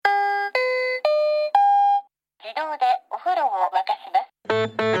動でお風呂を沸かします。お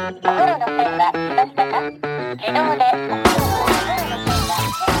風呂の線は来ましたか？自動でお風呂を沸かします。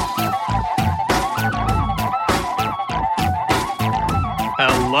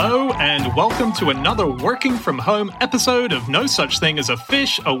Hello and welcome to another Working From Home episode of No Such Thing as a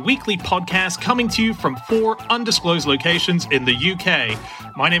Fish, a weekly podcast coming to you from 4 undisclosed locations in the UK.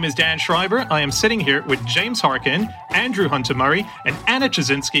 My name is Dan Schreiber. I am sitting here with James Harkin, Andrew Hunter-Murray, and Anna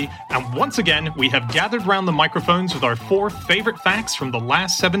Chazinski, and once again, we have gathered round the microphones with our 4 favorite facts from the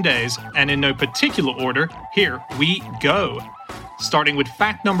last 7 days, and in no particular order, here we go. Starting with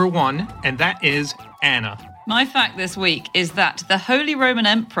fact number 1, and that is Anna. My fact this week is that the Holy Roman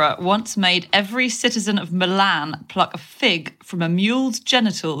Emperor once made every citizen of Milan pluck a fig from a mule's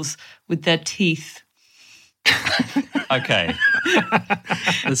genitals with their teeth. Okay.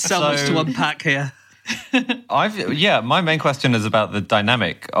 There's so much to unpack here. My main question is about the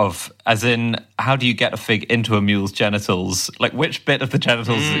dynamic of, as in, how do you get a fig into a mule's genitals? Like, which bit of the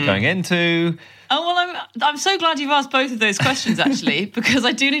genitals is it going into? Oh, well, I'm so glad you've asked both of those questions, actually, because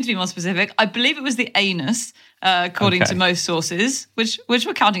I do need to be more specific. I believe it was the anus, according to most sources, which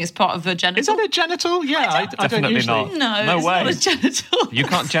we're counting as part of the genital. Is that a genital? Yeah, I don't Definitely usually. not. No, No it's way. not a genital. You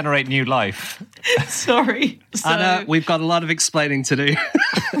can't generate new life. Sorry. Anna, we've got a lot of explaining to do.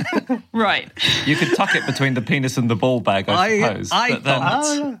 Right. You could tuck it between the penis and the ball bag, I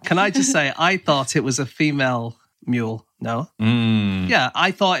suppose. Can I just say, I thought it was a female mule. No? Yeah,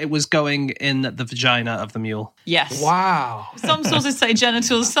 I thought it was going in the vagina of the mule. Yes. Wow. Some sources say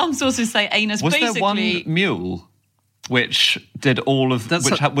genitals, some sources say anus. Was Basically, there one mule which did all of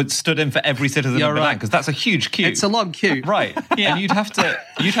stood in for every citizen You're of Milan? right. Because that's a huge queue. It's a long queue. Right. Yeah. And you'd have to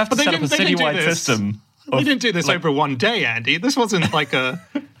But set up a they didn't do citywide this. system. They didn't do this over one day, Andy. This wasn't like a...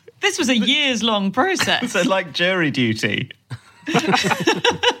 this was a years-long process. So like jury duty.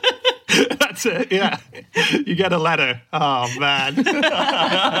 That's it, yeah. You get a letter. Oh, man.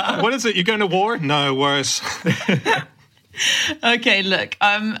 What is it? You're going to war? No, worse. Okay, look.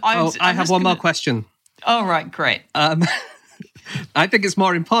 I have one more question. Oh, right, great. I think it's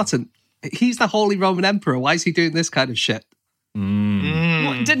more important. He's the Holy Roman Emperor. Why is he doing this kind of shit?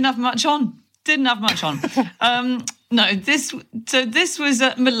 What, didn't have much on. No, this was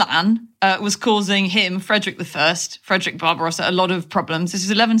Milan, was causing him, Frederick Barbarossa, a lot of problems. This was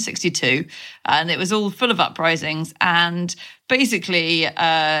 1162, and it was all full of uprisings. And basically,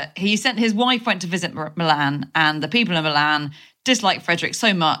 his wife went to visit Milan, and the people in Milan disliked Frederick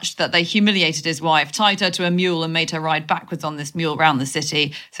so much that they humiliated his wife, tied her to a mule and made her ride backwards on this mule around the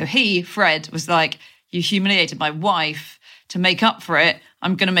city. So Fred, was like, you humiliated my wife. To make up for it,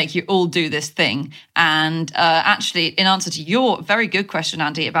 I'm going to make you all do this thing. And actually, in answer to your very good question,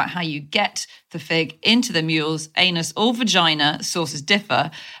 Andy, about how you get the fig into the mule's anus or vagina, sources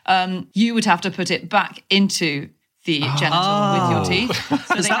differ, you would have to put it back into the genital with your teeth.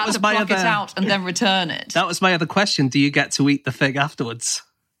 So they had to block it out and then return it. That was my other question. Do you get to eat the fig afterwards?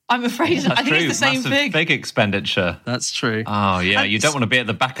 I'm afraid I think it's the same Massive fig expenditure. That's true. Oh, yeah. You don't want to be at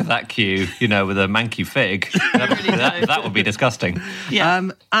the back of that queue, with a manky fig. That would be disgusting. Yeah.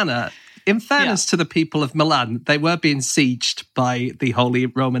 Anna, in fairness to the people of Milan, they were being sieged by the Holy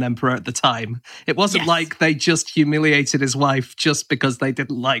Roman Emperor at the time. It wasn't like they just humiliated his wife just because they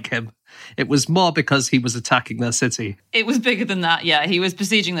didn't like him. It was more because he was attacking their city. It was bigger than that, yeah. He was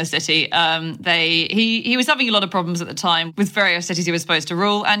besieging the city. He was having a lot of problems at the time with various cities he was supposed to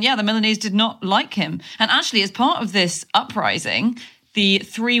rule. And yeah, the Milanese did not like him. And actually, as part of this uprising, the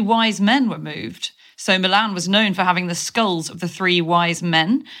 3 wise men were moved. So Milan was known for having the skulls of the 3 wise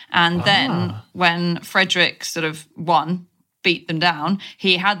men. And then when Frederick sort of beat them down,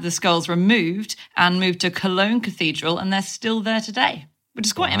 he had the skulls removed and moved to Cologne Cathedral, and they're still there today. Which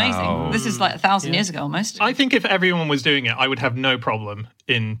is quite amazing. This is like 1,000 years ago almost. I think if everyone was doing it, I would have no problem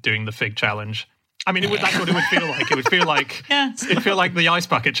in doing the fig challenge. I mean, that's what it would feel like. It would feel like it'd feel like the ice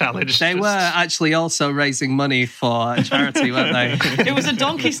bucket challenge. They were actually also raising money for charity, weren't they? It was a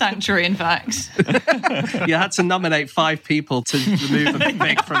donkey sanctuary, in fact. You had to nominate 5 people to remove a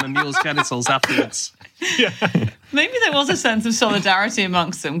fig from a mule's genitals afterwards. Yeah. Maybe there was a sense of solidarity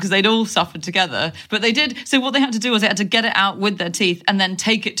amongst them because they'd all suffered together. But they did. So what they had to do was they had to get it out with their teeth and then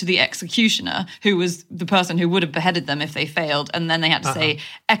take it to the executioner, who was the person who would have beheaded them if they failed. And then they had to say,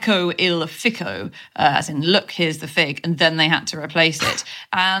 "Ecco il fico," as in, look, here's the fig. And then they had to replace it.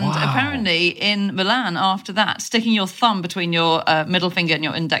 And apparently in Milan, after that, sticking your thumb between your middle finger and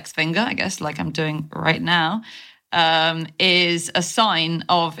your index finger, I guess, like I'm doing right now, is a sign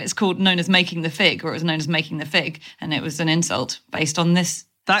of, it's known as making the fig, or it was known as making the fig, and it was an insult based on this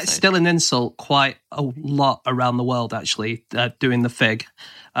That is still an insult quite a lot around the world, actually, doing the fig.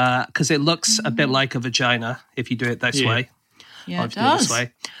 Because it looks a bit like a vagina if you do it this way. Yeah, or it if you do it this does.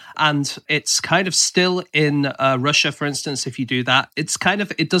 way. And it's kind of still in Russia, for instance, if you do that. It's kind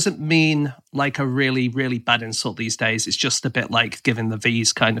of, it doesn't mean like a really, really bad insult these days. It's just a bit like giving the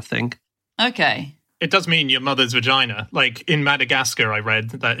V's kind of thing. Okay. It does mean your mother's vagina. Like in Madagascar, I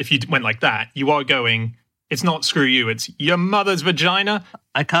read that if you went like that, you are going, it's not screw you, it's your mother's vagina.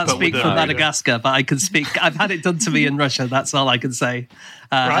 I can't But speak with for the- Madagascar, but I can speak. I've had it done to me in Russia. That's all I can say.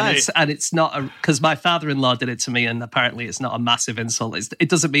 Right. And it's not, because my father-in-law did it to me, and apparently it's not a massive insult. It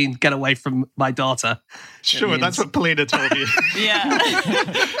doesn't mean get away from my daughter. Sure, means- that's what Polina told you. Yeah.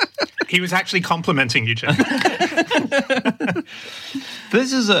 He was actually complimenting you, Jen.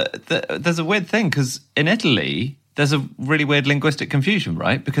 There's a weird thing because in Italy, there's a really weird linguistic confusion,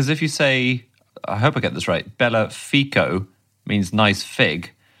 right? Because if you say, I hope I get this right, bella fico means nice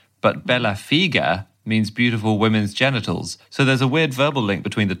fig, but bella figa means beautiful women's genitals. So there's a weird verbal link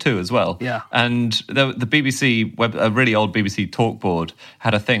between the two as well. Yeah. And the BBC, a really old BBC talk board,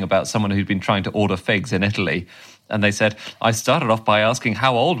 had a thing about someone who'd been trying to order figs in Italy. And they said, I started off by asking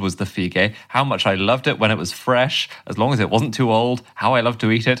how old was the fige, how much I loved it when it was fresh, as long as it wasn't too old, how I loved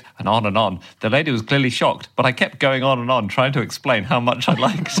to eat it, and on and on. The lady was clearly shocked, but I kept going on and on, trying to explain how much I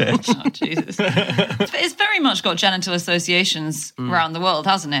liked it. Oh, Jesus. It's very much got genital associations around the world,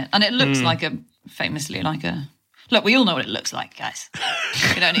 hasn't it? And it looks famously like a... Look, we all know what it looks like, guys.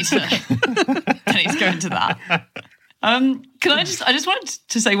 We don't need to go into that. I just wanted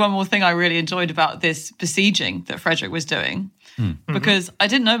to say one more thing I really enjoyed about this besieging that Frederick was doing, because I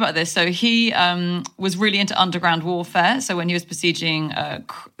didn't know about this. So he was really into underground warfare. So when he was besieging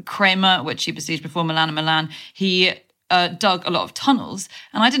Crema, which he besieged before Milan and Milan, he dug a lot of tunnels.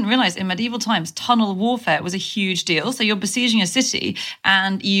 And I didn't realize in medieval times, tunnel warfare was a huge deal. So you're besieging a city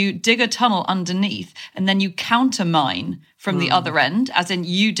and you dig a tunnel underneath and then you countermine from the other end, as in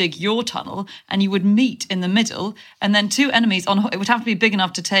you dig your tunnel and you would meet in the middle. And then two enemies it would have to be big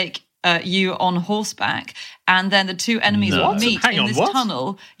enough to take you on horseback. And then the two enemies would meet Hang in on, this what?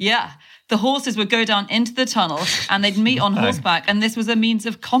 tunnel. Yeah. The horses would go down into the tunnel and they'd meet on horseback, and this was a means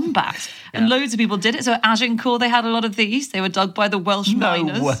of combat. And loads of people did it. So at Agincourt, they had a lot of these. They were dug by the Welsh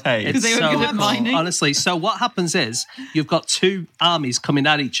miners. way. Because they were good at mining. Honestly, so what happens is you've got two armies coming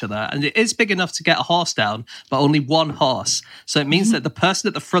at each other, and it is big enough to get a horse down, but only one horse. So it means that the person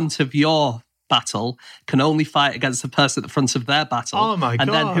at the front of your battle can only fight against the person at the front of their battle. Oh my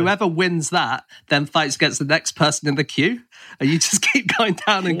And then God. whoever wins that then fights against the next person in the queue. And you just keep going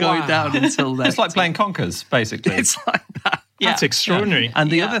down and going down until It's like playing Conkers, basically. It's like that. That's extraordinary.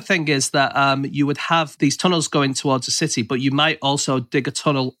 And the Yeah. other thing is that you would have these tunnels going towards a city, but you might also dig a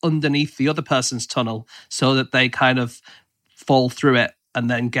tunnel underneath the other person's tunnel so that they kind of fall through it and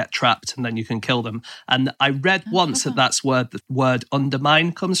then get trapped, and then you can kill them. And I read once that that's where the word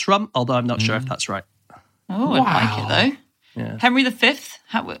undermine comes from, although I'm not sure if that's right. Oh, I like it though. Yeah. Henry V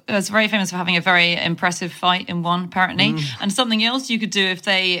was very famous for having a very impressive fight in one, apparently. And something else you could do if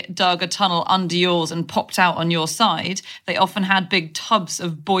they dug a tunnel under yours and popped out on your side, they often had big tubs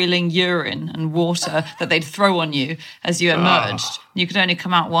of boiling urine and water that they'd throw on you as you emerged. You could only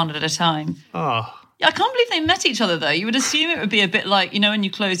come out one at a time. Oh, I can't believe they met each other, though. You would assume it would be a bit like, when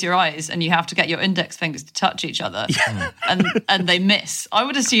you close your eyes and you have to get your index fingers to touch each other, and they miss. I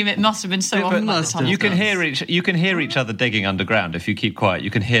would assume it must have been so often like the tunnel. You can hear each other digging underground if you keep quiet.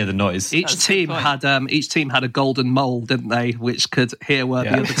 You can hear the noise. Each That's a team good point. had a golden mole, didn't they, which could hear where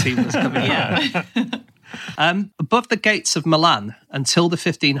the other team was coming from. Above the gates of Milan, until the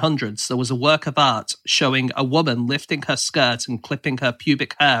 1500s, there was a work of art showing a woman lifting her skirt and clipping her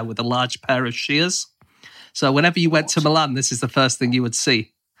pubic hair with a large pair of shears. So whenever you went to Milan, this is the first thing you would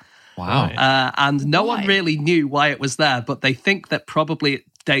see. Wow. And no one Why? really knew why it was there, but they think that probably it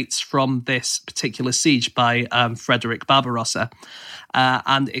dates from this particular siege by Frederick Barbarossa.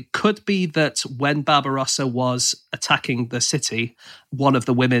 And it could be that when Barbarossa was attacking the city, one of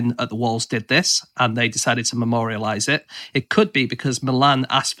the women at the walls did this, and they decided to memorialize it. It could be because Milan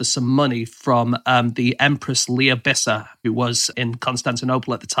asked for some money from the Empress Leah Bissa, who was in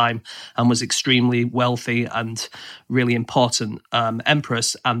Constantinople at the time and was extremely wealthy and really important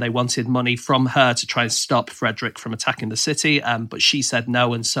empress, and they wanted money from her to try and stop Frederick from attacking the city, but she said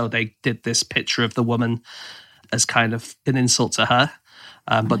no, and so they did this picture of the woman as kind of an insult to her.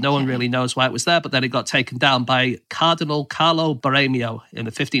 But no one really knows why it was there. But then it got taken down by Cardinal Carlo Borromeo in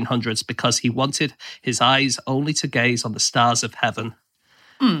the 1500s because he wanted his eyes only to gaze on the stars of heaven.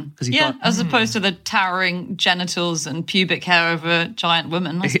 Because he thought, as opposed to the towering genitals and pubic hair of a giant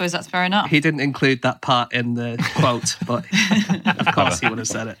woman. I suppose that's fair enough. he didn't include that part in the quote, but of course he would have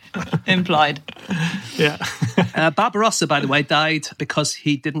said it. Implied. Yeah. Barbarossa, by the way, died because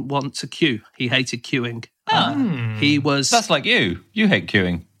he didn't want to queue. He hated queuing. He was... That's like you. You hate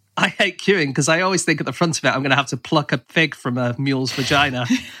queuing. I hate queuing because I always think at the front of it, I'm going to have to pluck a fig from a mule's vagina.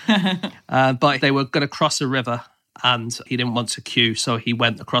 But they were going to cross a river and he didn't want to queue. So he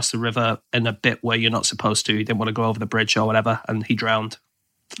went across the river in a bit where you're not supposed to. He didn't want to go over the bridge or whatever. And he drowned.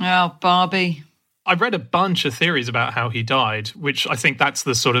 Oh, Barbie. I read a bunch of theories about how he died, which I think that's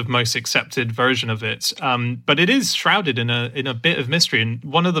the sort of most accepted version of it. But it is shrouded in a bit of mystery. And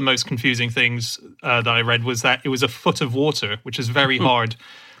one of the most confusing things that I read was that it was a foot of water, which is very hard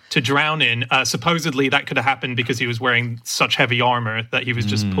to drown in. Supposedly that could have happened because he was wearing such heavy armor that he was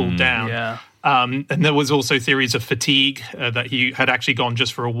just pulled down. Yeah. And there was also theories of fatigue, that he had actually gone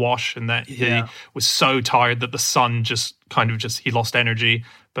just for a wash and that he was so tired that the sun just he lost energy.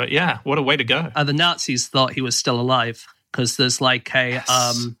 But yeah, what a way to go. The Nazis thought he was still alive because there's like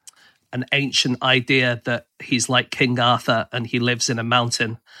an ancient idea that he's like King Arthur and he lives in a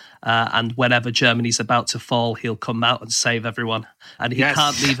mountain. And whenever Germany's about to fall, he'll come out and save everyone. And he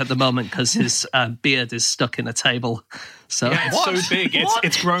can't leave at the moment because his beard is stuck in a table. So yeah, it's so big.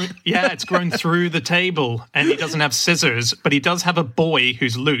 It's grown. Yeah, it's grown through the table, and he doesn't have scissors, but he does have a boy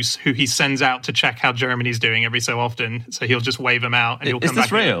who's loose, who he sends out to check how Germany's doing every so often. So he'll just wave him out, and he'll come back. Is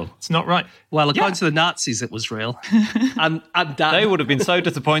this real? It's not right. Well, according to the Nazis, it was real. And Dan, They would have been so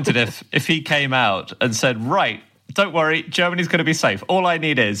disappointed if he came out and said, right, don't worry, Germany's going to be safe. All I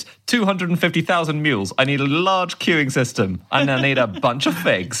need is 250,000 mules. I need a large queuing system. And I need a bunch of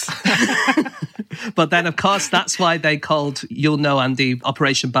figs. But then, of course, that's why they called, you'll know, Andy,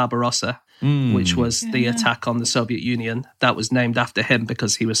 Operation Barbarossa, which was the attack on the Soviet Union. That was named after him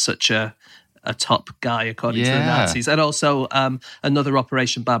because he was such a top guy, according to the Nazis. And also another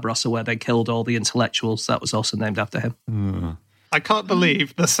Operation Barbarossa where they killed all the intellectuals. That was also named after him. I can't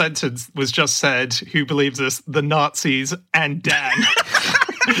believe the sentence was just said, who believes this? The Nazis and Dan.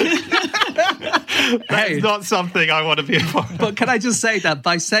 That's not something I want to be a part of. But can I just say that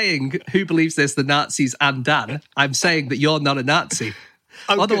by saying, who believes this? The Nazis and Dan, I'm saying that you're not a Nazi.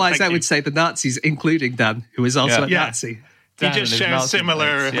 Oh, Otherwise, good, I would say the Nazis, including Dan, who is also a Yeah. Nazi. He Dan just and his shares Nazi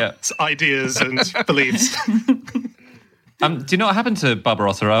similar mates, ideas and beliefs. Do you know what happened to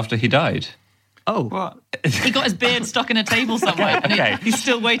Barbarossa after he died? Oh, He got his beard stuck in a table somewhere. And Okay. he's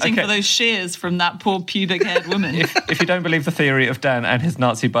still waiting for those shears from that poor pubic-haired woman. If you don't believe the theory of Dan and his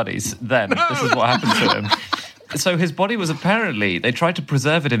Nazi buddies, then this is what happened to him. So his body was apparently, they tried to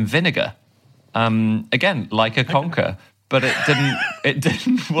preserve it in vinegar. Again, like a conker, but it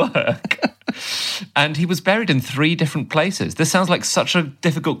didn't work. And he was buried in 3 different places. This sounds like such a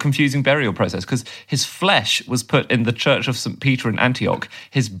difficult, confusing burial process because his flesh was put in the Church of St. Peter in Antioch,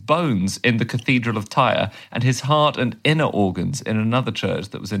 his bones in the Cathedral of Tyre, and his heart and inner organs in another church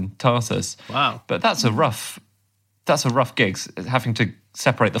that was in Tarsus. Wow. But that's a rough gig, having to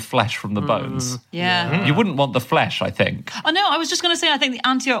separate the flesh from the bones. Yeah. You wouldn't want the flesh, I think. Oh, no, I was just going to say, I think the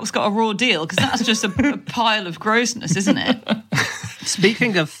Antioch's got a raw deal because that's just a pile of grossness, isn't it?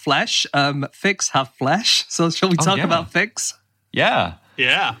 speaking of flesh, figs have flesh. So shall we talk about figs? Yeah.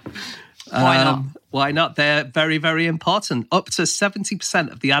 Yeah. Why not? Why not? They're very, very important. Up to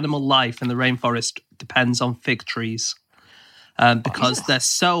 70% of the animal life in the rainforest depends on fig trees. Because they're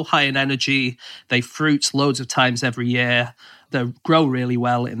so high in energy, they fruit loads of times every year. They grow really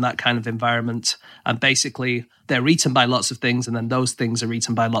well in that kind of environment. And basically, they're eaten by lots of things, and then those things are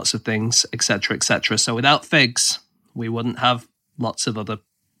eaten by lots of things, etc., etc. So without figs, we wouldn't have lots of other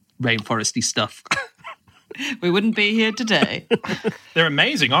rainforesty stuff. We wouldn't be here today. They're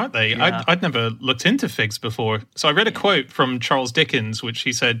amazing, aren't they? Yeah. I'd never looked into figs before. So I read a quote from Charles Dickens, which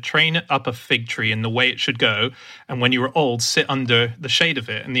he said, train up a fig tree in the way it should go. And when you are old, sit under the shade of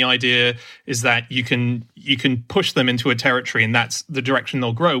it. And the idea is that you can push them into a territory and that's the direction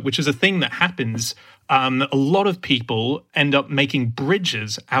they'll grow, which is a thing that happens. A lot of people end up making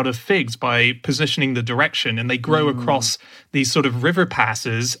bridges out of figs by positioning the direction, and they grow across these sort of river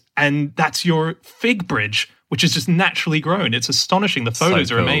passes, and that's your fig bridge, which is just naturally grown. It's astonishing. The photos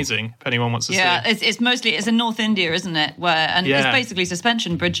are cool. amazing, if anyone wants to see. It's in North India, isn't it? It's basically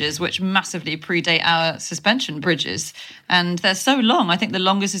suspension bridges, which massively predate our suspension bridges. And they're so long. I think the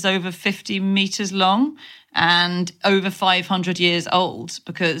longest is over 50 meters long and over 500 years old,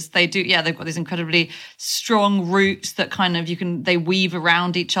 because they've got these incredibly strong roots that they weave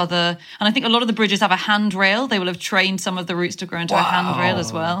around each other. And I think a lot of the bridges have a handrail. They will have trained some of the roots to grow into a handrail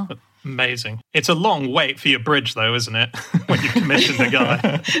as well. Amazing. It's a long wait for your bridge, though, isn't it? When you commission the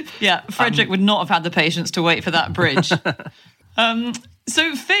guy. Yeah, Frederick would not have had the patience to wait for that bridge.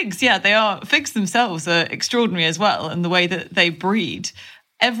 So figs, figs themselves are extraordinary as well in the way that they breed.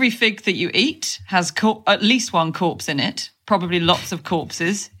 Every fig that you eat has at least one corpse in it, probably lots of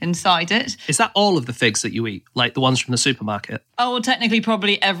corpses inside it. Is that all of the figs that you eat, like the ones from the supermarket? Oh, well, technically,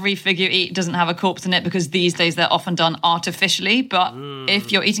 probably every fig you eat doesn't have a corpse in it because these days they're often done artificially. But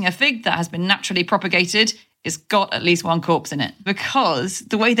if you're eating a fig that has been naturally propagated, it's got at least one corpse in it. Because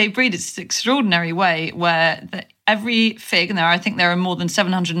the way they breed, it's an extraordinary way where every fig, and I think there are more than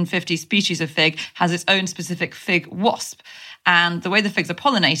 750 species of fig, has its own specific fig wasp. And the way the figs are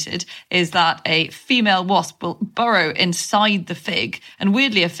pollinated is that a female wasp will burrow inside the fig. And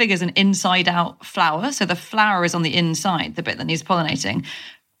weirdly, a fig is an inside-out flower. So the flower is on the inside, the bit that needs pollinating.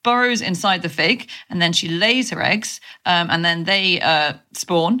 Burrows inside the fig, and then she lays her eggs, and then they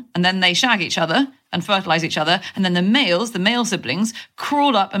spawn, and then they shag each other and fertilize each other. And then the male siblings,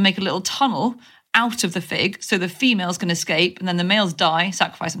 crawl up and make a little tunnel out of the fig so the females can escape, and then the males die,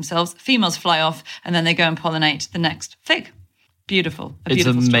 sacrifice themselves, females fly off, and then they go and pollinate the next fig. Beautiful. It's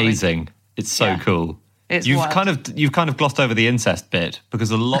amazing. Story. It's so cool. You've wild. kind of glossed over the incest bit because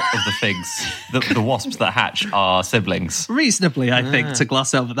a lot of the figs, the wasps that hatch are siblings. Reasonably, I think, to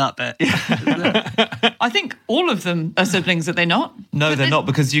gloss over that bit. I think all of them are siblings, are they not? No, they're not,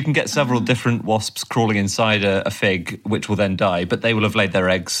 because you can get several different wasps crawling inside a fig, which will then die, but they will have laid their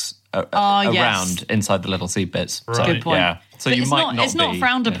eggs around inside the little seed bits. Right. So, good point. Yeah. So but you it's not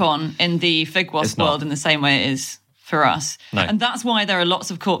frowned upon in the fig wasp world in the same way it is for us. No. And that's why there are lots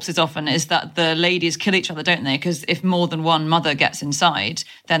of corpses often, is that the ladies kill each other, don't they? Because if more than one mother gets inside,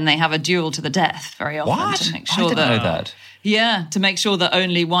 then they have a duel to the death very often. What? To make sure I didn't know that. Yeah, to make sure that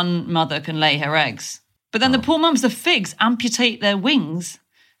only one mother can lay her eggs. But then the poor mums of figs amputate their wings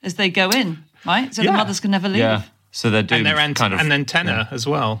as they go in, right? So the mothers can never leave. Yeah. So they're doomed. And their and antenna as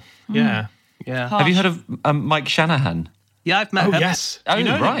well. Yeah. Yeah. Harsh. Have you heard of Mike Shanahan? Yeah, I've met him. Yes. Oh, You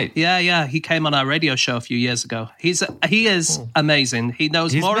know him? right. Yeah. He came on our radio show a few years ago. He is amazing. He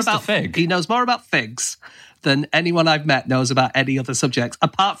knows He's more Mr. about Fig. He knows more about figs than anyone I've met knows about any other subjects,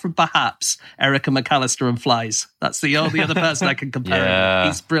 apart from perhaps Erica McAllister and flies. That's the only other person I can compare. Yeah.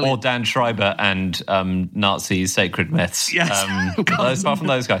 He's brilliant. Or Dan Schreiber and Nazi sacred myths. Yes. Apart from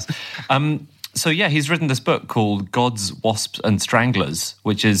those guys. So yeah, he's written this book called Gods, Wasps and Stranglers,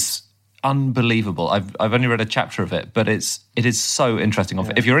 which is unbelievable. I've only read a chapter of it, but it is so interesting.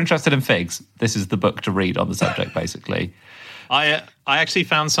 If you're interested in figs, this is the book to read on the subject, basically. I actually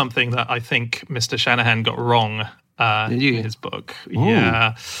found something that I think Mr. Shanahan got wrong in his book. Ooh.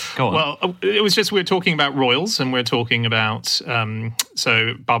 Yeah. Go on. Well, it was just we were talking about royals and we're talking about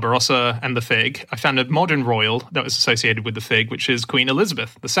so Barbarossa and the fig. I found a modern royal that was associated with the fig, which is Queen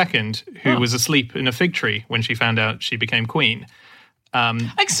Elizabeth II, who was asleep in a fig tree when she found out she became queen.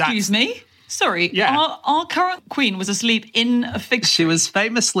 Excuse me? Sorry, Yeah. our current queen was asleep in a fig tree. She was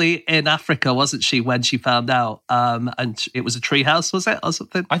famously in Africa, wasn't she, when she found out? And it was a treehouse, was it, or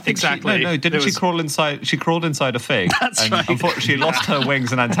something? I think Exactly. Didn't she crawl inside? She crawled inside a fig. That's and right. Unfortunately, she lost her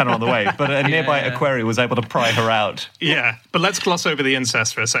wings and antenna on the way, but a nearby equerry was able to pry her out. Yeah, but let's gloss over the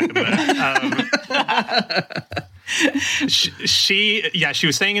incest for a second there. She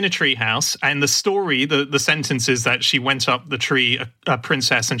was staying in a tree house, and the story, the sentence is that she went up the tree a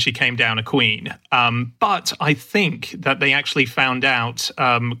princess and she came down a queen. But I think that they actually found out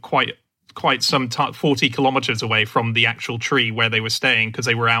quite some 40 kilometers away from the actual tree where they were staying, because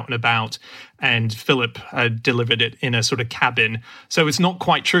they were out and about, and Philip delivered it in a sort of cabin. So it's not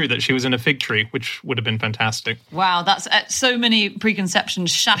quite true that she was in a fig tree, which would have been fantastic. Wow, that's so many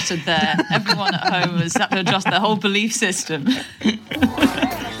preconceptions shattered there. Everyone at home has had to adjust their whole belief system.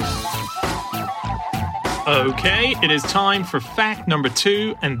 Okay, it is time for fact number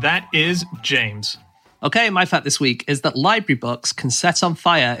 2, and that is James. Okay, my fact this week is that library books can set on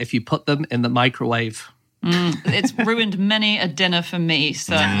fire if you put them in the microwave. It's ruined many a dinner for me,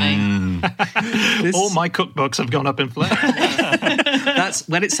 certainly. All my cookbooks have gone up in flames. That's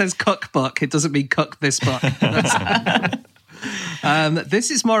when it says cookbook, it doesn't mean cook this book.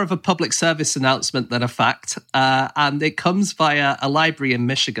 This is more of a public service announcement than a fact, and it comes via a library in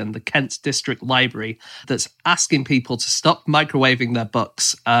Michigan, the Kent District Library, that's asking people to stop microwaving their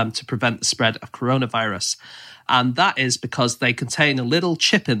books to prevent the spread of coronavirus. And that is because they contain a little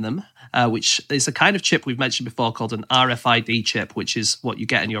chip in them, which is a kind of chip we've mentioned before called an RFID chip, which is what you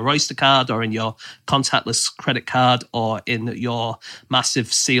get in your Oyster card or in your contactless credit card or in your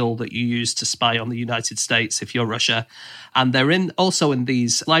massive seal that you use to spy on the United States if you're Russia. And they're also in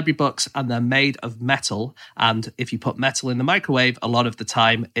these library books, and they're made of metal. And if you put metal in the microwave, a lot of the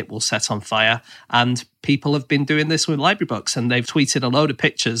time it will set on fire. And people have been doing this with library books, and they've tweeted a load of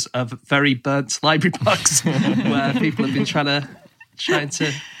pictures of very burnt library books where people have been trying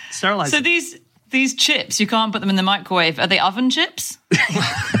to sterilize So them. these chips, you can't put them in the microwave. Are they oven chips?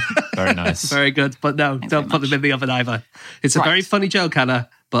 Very nice. Very good. But no, don't put them in the oven either. It's a Right. very funny joke, Anna,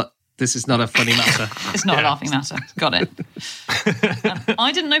 but this is not a funny matter. It's not a laughing matter. Got it.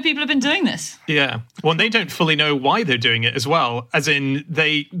 I didn't know people have been doing this. Yeah. Well, they don't fully know why they're doing it as well. As in,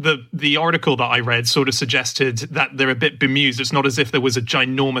 the article that I read sort of suggested that they're a bit bemused. It's not as if there was a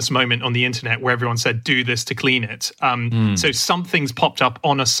ginormous moment on the internet where everyone said, do this to clean it. So something's popped up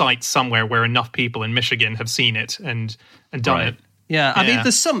on a site somewhere where enough people in Michigan have seen it and done Right. it. Yeah, I Yeah.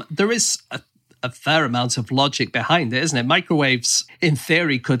 mean, there is a fair amount of logic behind it, isn't it? Microwaves, in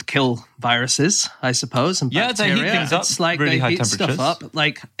theory, could kill viruses, I suppose, and Yeah, they bacteria. heat things up It's like really they high heat stuff temperatures. up.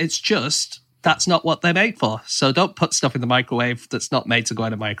 Like, it's just, that's not what they're made for. So don't put stuff in the microwave that's not made to go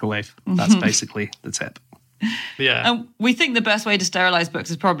in a microwave. That's basically the tip. Yeah. And we think the best way to sterilize books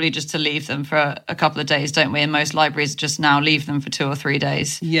is probably just to leave them for a couple of days, don't we? And most libraries just now leave them for 2 or 3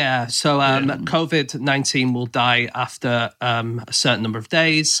 days. Yeah, so COVID-19 will die after a certain number of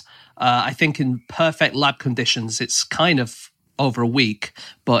days. I think in perfect lab conditions, it's kind of over a week,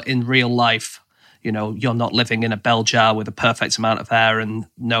 but in real life, you know, you're not living in a bell jar with a perfect amount of air and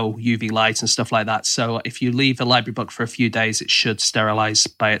no UV light and stuff like that. So if you leave a library book for a few days, it should sterilize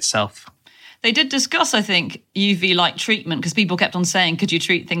by itself. They did discuss, I think, UV light treatment because people kept on saying, could you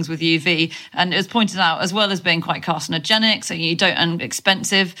treat things with UV? And it was pointed out, as well as being quite carcinogenic, so and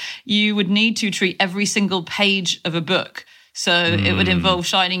expensive, you would need to treat every single page of a book. So it would involve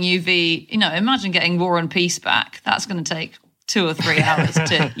shining UV. You know, imagine getting War and Peace back. That's going to take 2 or 3 hours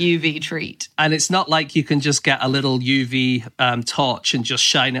to UV treat. And it's not like you can just get a little UV torch and just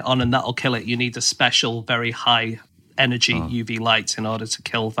shine it on and that'll kill it. You need a special, very high energy UV light in order to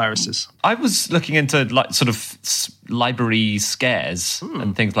kill viruses. I was looking into like sort of library scares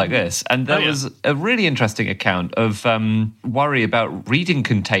and things like this, and there was a really interesting account of worry about reading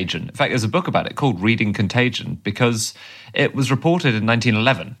contagion. In fact, there's a book about it called Reading Contagion because it was reported in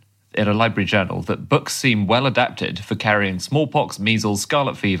 1911 in a library journal that books seem well adapted for carrying smallpox, measles,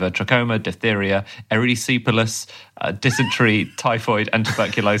 scarlet fever, trachoma, diphtheria, erysipelas, dysentery, typhoid, and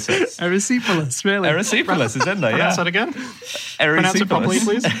tuberculosis. Erysipelas, really? Erysipelas is in there, Pronounce yeah. that again. Pronounce it properly,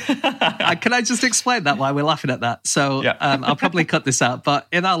 please. Can I just explain that why we're laughing at that? So Yeah. I'll probably cut this out. But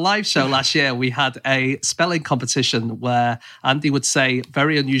in our live show last year, we had a spelling competition where Andy would say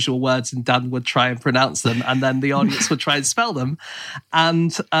very unusual words and Dan would try and pronounce them. And then the audience would try and spell them.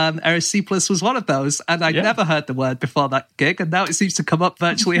 And erysipelas was one of those. And I'd never heard the word before that gig. And now it seems to come up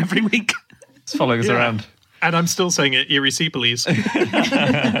virtually every week. It's following us around. And I'm still saying it, erysipelas.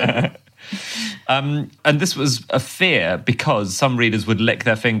 And this was a fear because some readers would lick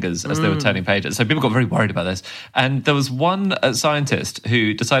their fingers as they were turning pages. So people got very worried about this. And there was one scientist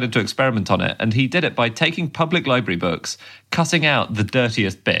who decided to experiment on it. And he did it by taking public library books, cutting out the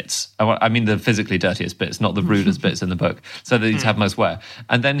dirtiest bits. I mean the physically dirtiest bits, not the rudest bits in the book, so that these have most wear.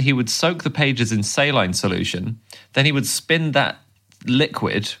 And then he would soak the pages in saline solution. Then he would spin that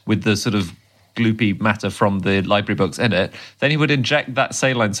liquid with the sort of gloopy matter from the library books in it. Then he would inject that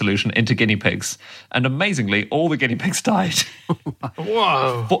saline solution into guinea pigs. And amazingly, all the guinea pigs died.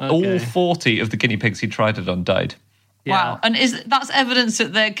 Whoa. All 40 of the guinea pigs he tried it on died. Wow. And that's evidence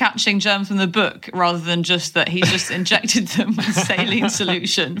that they're catching germs from the book rather than just that he just injected them with saline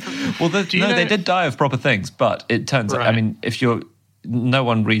solution. Well, they did die of proper things, but it turns out, I Right. mean, no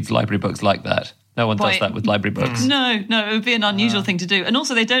one reads library books like that. No one does that with library books. No, it would be an unusual thing to do. And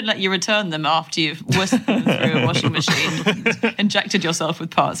also, they don't let you return them after you've whisked them through a washing machine and injected yourself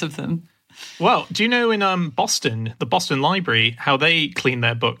with parts of them. Well, do you know in Boston, the Boston Library, how they clean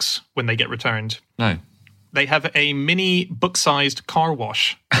their books when they get returned? No. They have a mini book-sized car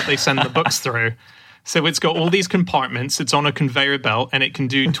wash that they send the books through. So it's got all these compartments. It's on a conveyor belt, and it can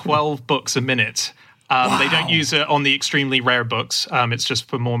do 12 books a minute. They don't use it on the extremely rare books. It's just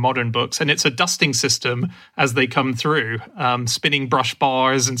for more modern books. And it's a dusting system as they come through, spinning brush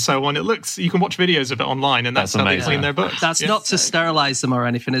bars and so on. You can watch videos of it online, and that's how they amazing. clean their books. That's not to sterilize them or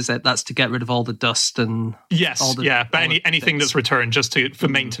anything, is it? That's to get rid of all the dust and Yes, all the, but all the anything things. that's returned just for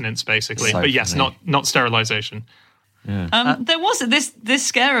maintenance, basically. So But yes, funny. not sterilization. There was this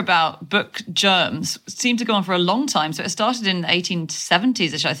scare about book germs seemed to go on for a long time. So it started in the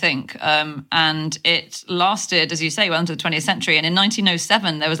 1870s-ish, I think, and it lasted, as you say, well into the 20th century. And in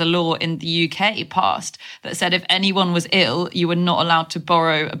 1907, there was a law in the UK passed that said if anyone was ill, you were not allowed to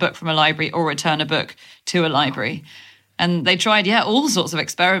borrow a book from a library or return a book to a library. And they tried, all sorts of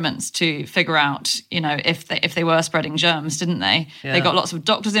experiments to figure out, if they were spreading germs, didn't they? Yeah. They got lots of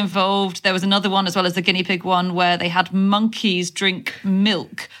doctors involved. There was another one, as well as the guinea pig one, where they had monkeys drink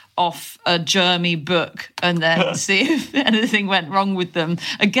milk off a germy book and then see if anything went wrong with them.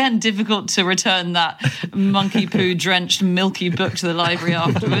 Again, difficult to return that monkey poo drenched milky book to the library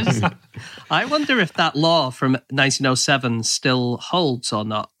afterwards. I wonder if that law from 1907 still holds or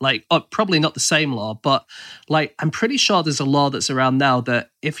not. Probably not the same law, but I'm pretty sure there's a law that's around now that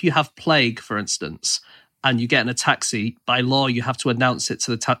if you have plague, for instance, and you get in a taxi, by law, you have to announce it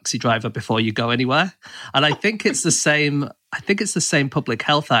to the taxi driver before you go anywhere. And I think it's the same. I think it's the same Public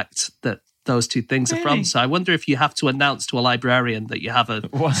Health Act that those two things are from. So I wonder if you have to announce to a librarian that you have a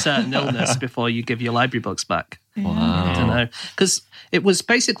certain illness before you give your library books back. Wow. I don't know. Because it was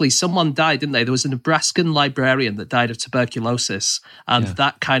basically someone died, didn't they? There was a Nebraskan librarian that died of tuberculosis. And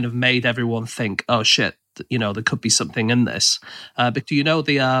that kind of made everyone think, oh, shit, there could be something in this. But do you know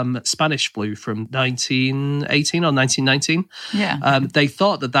the Spanish flu from 1918 or 1919? Yeah. They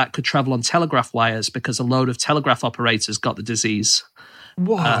thought that could travel on telegraph wires because a load of telegraph operators got the disease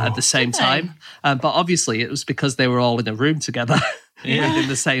at the same time. But obviously it was because they were all in a room together. In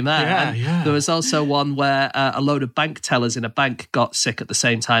the same air. There was also one where a load of bank tellers in a bank got sick at the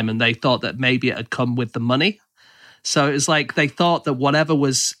same time, and they thought that maybe it had come with the money. So it was like they thought that whatever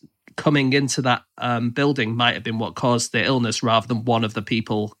was coming into that building might have been what caused the illness rather than one of the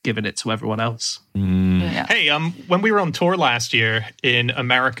people giving it to everyone else. Hey, when we were on tour last year in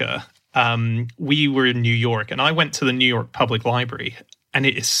America, we were in New York, and I went to the New York Public Library. And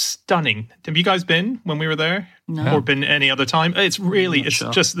it is stunning. Have you guys been when we were there? No. Or been any other time? It's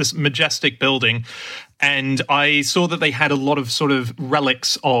just this majestic building. And I saw that they had a lot of sort of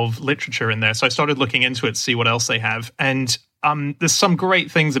relics of literature in there. So I started looking into it to see what else they have. And there's some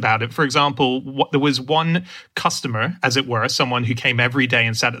great things about it. For example, there was one customer, as it were, someone who came every day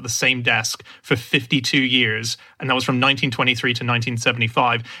and sat at the same desk for 52 years. And that was from 1923 to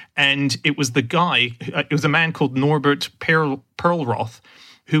 1975. And it was it was a man called Norbert Perlroth,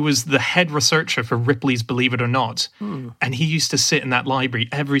 who was the head researcher for Ripley's Believe It or Not. And he used to sit in that library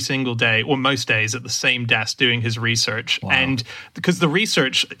every single day, or most days, at the same desk doing his research. Wow. And because the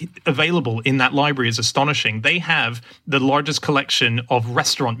research available in that library is astonishing, they have the largest collection of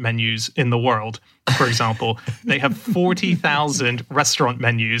restaurant menus in the world. For example, they have 40,000 restaurant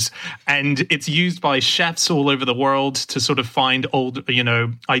menus, and it's used by chefs all over the world to sort of find old,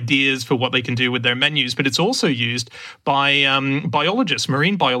 ideas for what they can do with their menus. But it's also used by biologists,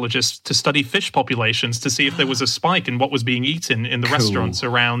 marine biologists, to study fish populations to see if there was a spike in what was being eaten in the restaurants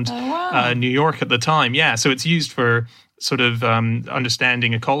around New York at the time. Yeah, so it's used for sort of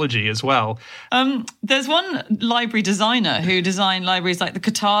understanding ecology as well. There's one library designer who designed libraries like the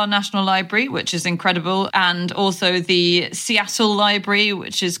Qatar National Library, which is incredible, and also the Seattle Library,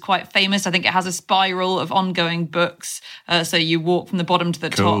 which is quite famous. I think it has a spiral of ongoing books. So you walk from the bottom to the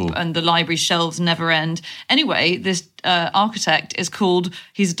top and the library shelves never end. Anyway, this architect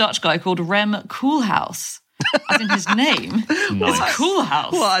he's a Dutch guy called Rem Koolhaas. As in his name. Nice. It's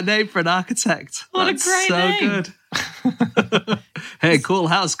Koolhaas. What a name for an architect. What a great name. So good. Hey, cool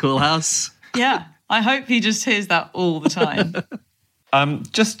house. Yeah, I hope he just hears that all the time.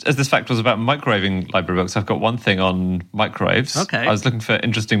 Just as this fact was about microwaving library books, I've got one thing on microwaves. Okay. I was looking for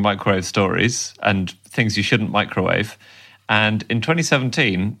interesting microwave stories and things you shouldn't microwave. And in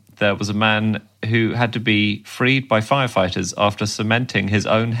 2017, there was a man who had to be freed by firefighters after cementing his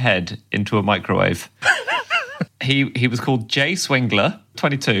own head into a microwave. He was called Jay Swingler,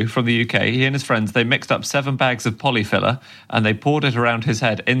 22, from the UK. He and his friends, they mixed up 7 bags of polyfiller and they poured it around his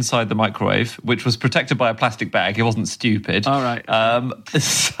head inside the microwave, which was protected by a plastic bag. He wasn't stupid. All right.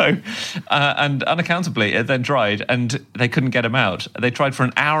 And unaccountably, it then dried and they couldn't get him out. They tried for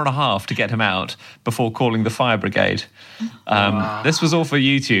an hour and a half to get him out before calling the fire brigade. This was all for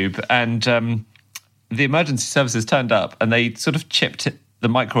YouTube. And the emergency services turned up and they sort of chipped the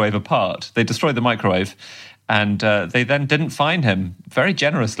microwave apart. They destroyed the microwave. And they then didn't fine him very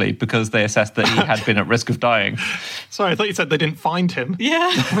generously because they assessed that he had been at risk of dying. Sorry, I thought you said they didn't find him.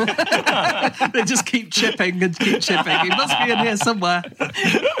 Yeah. They just keep chipping and keep chipping. He must be in here somewhere.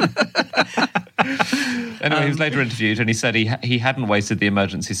 Anyway, he was later interviewed and he said he hadn't wasted the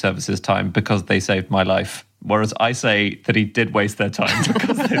emergency services time because they saved my life. Whereas I say that he did waste their time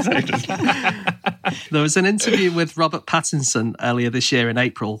because they saved his life. There was an interview with Robert Pattinson earlier this year in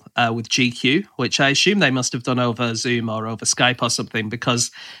April with GQ, which I assume they must have done over Zoom or over Skype or something, because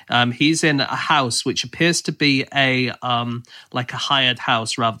he's in a house which appears to be a hired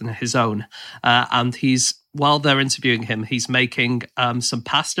house rather than his own. And while they're interviewing him, he's making some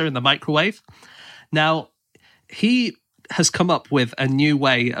pasta in the microwave. Now, he has come up with a new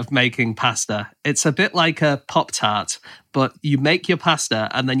way of making pasta. It's a bit like a Pop-Tart, but you make your pasta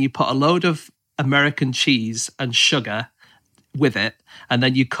and then you put a load of American cheese and sugar with it, and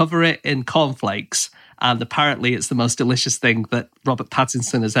then you cover it in cornflakes, and apparently it's the most delicious thing that Robert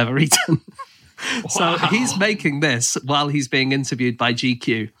Pattinson has ever eaten. So he's making this while he's being interviewed by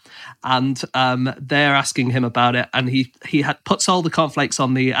GQ, and they're asking him about it, and he puts all the cornflakes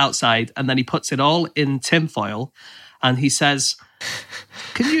on the outside, and then he puts it all in tinfoil. And he says,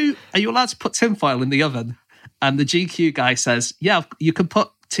 are you allowed to put tinfoil in the oven? And the GQ guy says, yeah, you can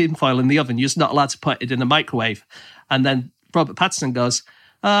put tinfoil in the oven. You're just not allowed to put it in a microwave. And then Robert Pattinson goes,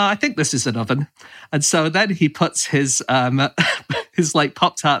 I think this is an oven. And so then he puts his like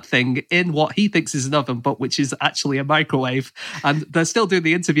Pop-Tart thing in what he thinks is an oven, but which is actually a microwave. And they're still doing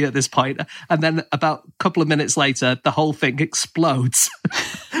the interview at this point. And then about a couple of minutes later, the whole thing explodes.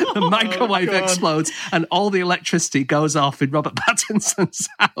 The microwave explodes and all the electricity goes off in Robert Pattinson's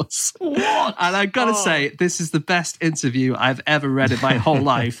house. What? And I've got to say, this is the best interview I've ever read in my whole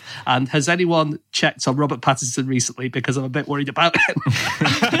life. And has anyone checked on Robert Pattinson recently? Because I'm a bit worried about him.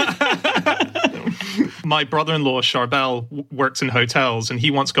 My brother-in-law, Charbel, works in hotels, and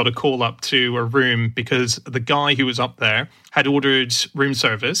he once got a call up to a room because the guy who was up there had ordered room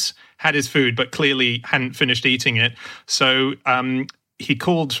service, had his food, but clearly hadn't finished eating it. So he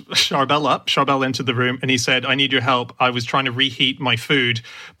called Charbel up. Charbel entered the room and he said, I need your help. I was trying to reheat my food,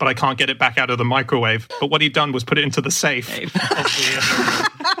 but I can't get it back out of the microwave. But what he'd done was put it into the safe.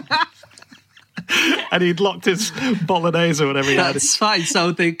 And he'd locked his bolognese or whatever he had. That's fine.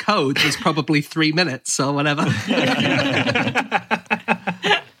 So the code was probably 3 minutes or whatever.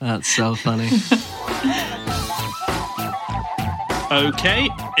 That's so funny. Okay,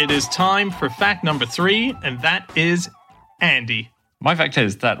 it is time for fact number 3, and that is Andy. My fact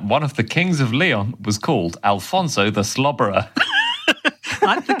is that one of the kings of Leon was called Alfonso the Slobberer.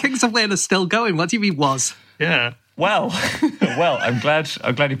 The Kings of Leon are still going. What do you mean was? Yeah. Well, I'm glad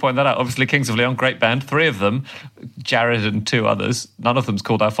you pointed that out. Obviously, Kings of Leon, great band, 3 of them, Jared and 2 others. None of them's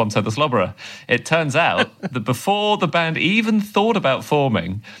called Alfonso the Slobberer. It turns out that before the band even thought about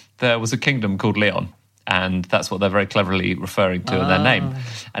forming, there was a kingdom called Leon. And that's what they're very cleverly referring to in their name.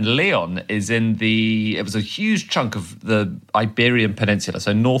 And Leon is it was a huge chunk of the Iberian Peninsula,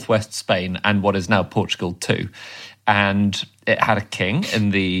 so northwest Spain and what is now Portugal too. And it had a king in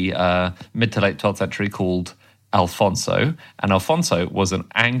the mid to late 12th century called Alfonso, and Alfonso was an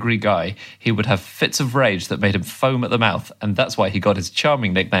angry guy. He would have fits of rage that made him foam at the mouth, and that's why he got his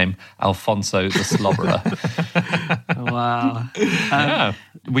charming nickname, Alfonso the Slobberer. Wow. Yeah,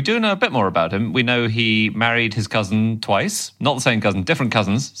 we do know a bit more about him. We know he married his cousin twice, not the same cousin, different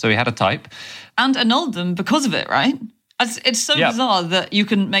cousins, so he had a type. And annulled them because of it, right? It's so bizarre that you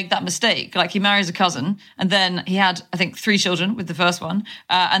can make that mistake. Like, he marries a cousin, and then he had, I think, 3 children with the first one,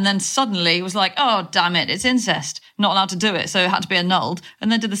 and then suddenly he was like, oh, damn it, it's incest. Not allowed to do it, so it had to be annulled.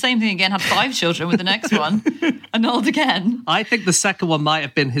 And then did the same thing again, had 5 children with the next one, annulled again. I think the second one might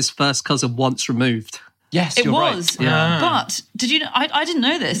have been his first cousin once removed. Yes, it you're was. right. Yeah. But did you know? I didn't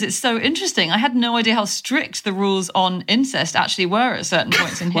know this. It's so interesting. I had no idea how strict the rules on incest actually were at certain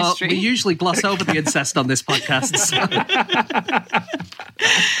points in history. Well, we usually gloss over the incest on this podcast.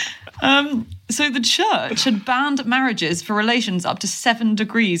 So the church had banned marriages for relations up to 7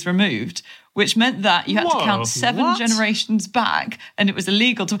 degrees removed, which meant that you had to count 7 generations back, and it was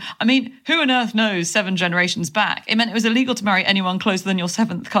illegal to... I mean, who on earth knows 7 generations back? It meant it was illegal to marry anyone closer than your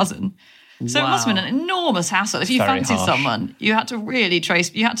 7th cousin. So It must have been an enormous hassle. If you fancied someone, you had to really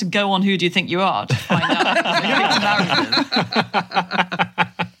trace... You had to go on Who Do You Think You Are to find out who to marry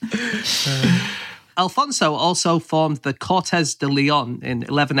with. Alfonso also formed the Cortes de Leon in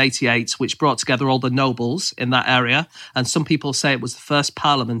 1188, which brought together all the nobles in that area. And some people say it was the first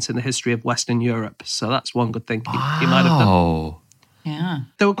parliament in the history of Western Europe. So that's one good thing he might have done. Yeah.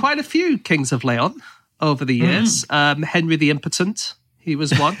 There were quite a few kings of Leon over the years. Henry the Impotent, he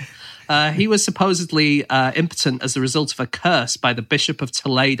was one. He was supposedly impotent as a result of a curse by the Bishop of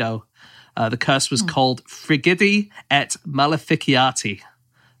Toledo. The curse was called Frigidi et Maleficiati.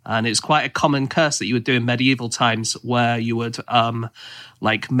 And it's quite a common curse that you would do in medieval times, where you would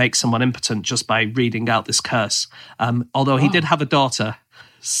make someone impotent just by reading out this curse. Although he did have a daughter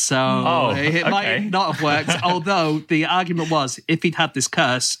So it might not have worked. Although the argument was, if he'd had this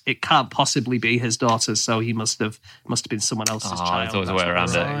curse, it can't possibly be his daughter's. So he must have been someone else's child. There's always a way around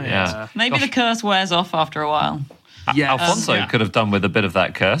it. Yeah. Maybe the curse wears off after a while. Yeah, Alfonso could have done with a bit of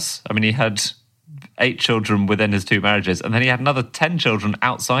that curse. I mean, he had 8 children within his 2 marriages, and then he had another 10 children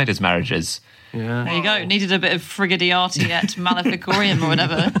outside his marriages. Yeah. There you go. Needed a bit of Frigidiati et Maleficorium or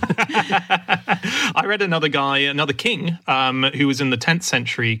whatever. I read another king, who was in the 10th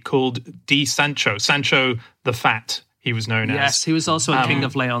century called D. Sancho. Sancho the Fat, he was known as. Yes, he was also a king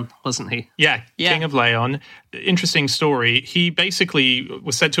of Leon, wasn't he? Yeah, King of Leon. Interesting story. He basically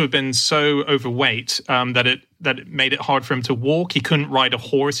was said to have been so overweight that it made it hard for him to walk. He couldn't ride a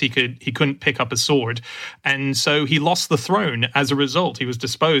horse. He couldn't pick up a sword, and so he lost the throne as a result. He was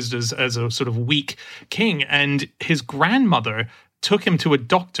disposed as a sort of weak king, and his grandmother took him to a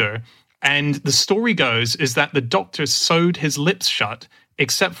doctor. And the story goes is that the doctor sewed his lips shut,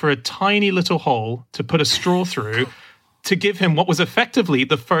 except for a tiny little hole to put a straw through, to give him what was effectively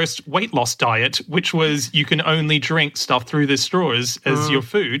the first weight loss diet, which was you can only drink stuff through the straws as your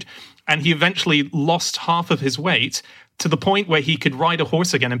food. And he eventually lost half of his weight to the point where he could ride a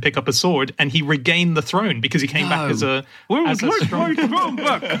horse again and pick up a sword, and he regained the throne because he came back as a strong... throne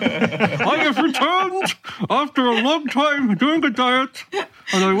back. I have returned after a long time doing a diet.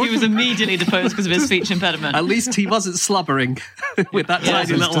 He was immediately deposed because of his speech impediment. At least he wasn't slobbering with that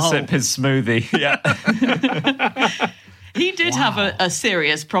tiny little to hole. sip his smoothie. Yeah. He did have a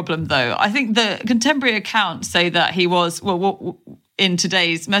serious problem, though. I think the contemporary accounts say that he was, what in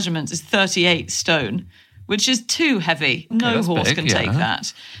today's measurements is 38 stone, which is too heavy. No horse big, can take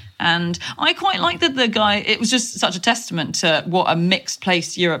that. And I quite like that the guy, it was just such a testament to what a mixed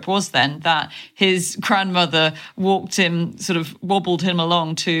place Europe was then, that his grandmother wobbled him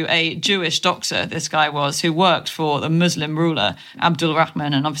along to a Jewish doctor, this guy was, who worked for the Muslim ruler, Abdul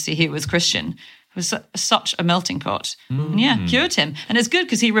Rahman, and obviously he was Christian. It was such a melting pot. And cured him. And it's good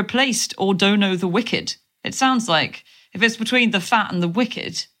because he replaced Ordono the Wicked. It sounds like if it's between the fat and the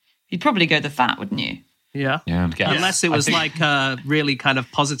wicked, you'd probably go the fat, wouldn't you? Yeah. Unless it was like a really kind of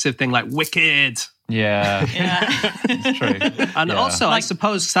positive thing, like wicked. Yeah. It's true. And also, I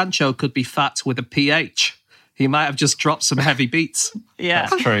suppose Sancho could be fat with a PH. He might have just dropped some heavy beats. Yeah.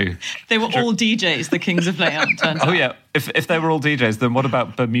 That's true. They were all DJs, the Kings of Leon, turns out. Oh, yeah. If they were all DJs, then what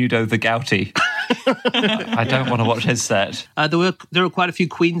about Bermudo the Gouty? I don't want to watch his set. There were quite a few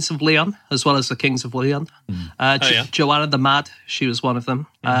queens of Leon, as well as the kings of Leon. Joanna the Mad, she was one of them.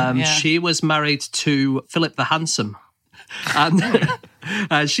 She was married to Philip the Handsome.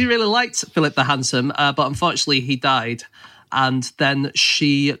 And she really liked Philip the Handsome, but unfortunately he died. And then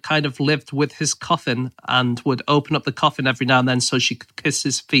she kind of lived with his coffin and would open up the coffin every now and then so she could kiss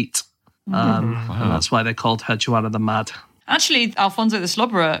his feet. And that's why they called her Joanna the Mad. Actually, Alfonso the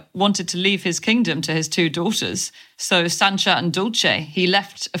Slobberer wanted to leave his kingdom to his 2 daughters. So Sancha and Dulce, he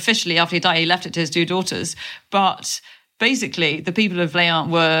left officially after he died, he left it to his 2 daughters. But basically, the people of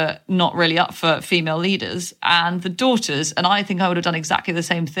Leon were not really up for female leaders. And the daughters, and I think I would have done exactly the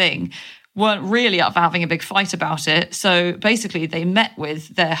same thing, weren't really up for having a big fight about it. So basically they met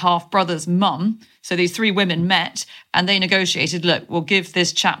with their half-brother's mum. So these 3 women met and they negotiated, look, we'll give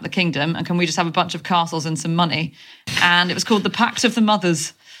this chap the kingdom and can we just have a bunch of castles and some money? And it was called the Pact of the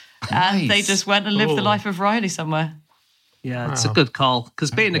Mothers. And they just went and lived the life of Riley somewhere. Yeah, it's a good call.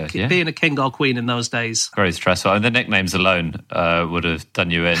 Because being a king or queen in those days... Very stressful. And the nicknames alone would have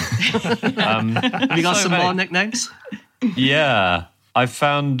done you in. Have you got some more nicknames? Yeah. I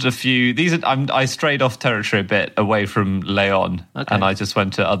found a few. I strayed off territory a bit away from Leon, and I just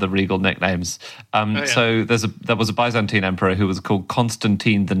went to other regal nicknames. So there was a Byzantine emperor who was called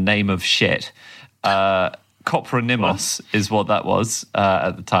Constantine, the name of shit. Copronymos is what that was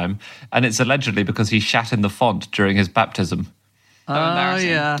at the time, and it's allegedly because he shat in the font during his baptism. Oh,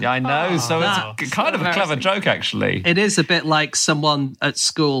 yeah. Yeah, I know. So it's kind of a clever joke, actually. It is a bit like someone at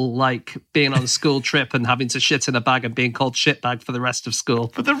school, like being on a school trip and having to shit in a bag and being called shitbag for the rest of school.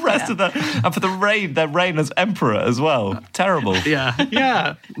 For the rest of and for their reign as emperor as well. Terrible. Yeah.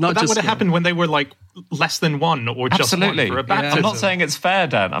 Yeah. But that would have happened when they were like less than 1 or just 1 for a baptism. I'm not saying it's fair,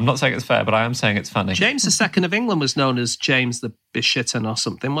 Dan. I'm not saying it's fair, but I am saying it's funny. James II of England was known as James the Bishitten or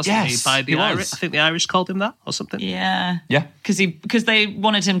something, wasn't he? By the Irish. I think the Irish called him that or something. Yeah. Yeah. Because they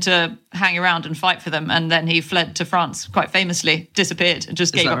wanted him to hang around and fight for them, and then he fled to France quite famously, disappeared, and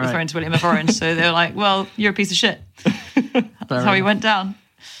just gave up the throne to William of Orange. So they were like, well, you're a piece of shit. That's how he went down.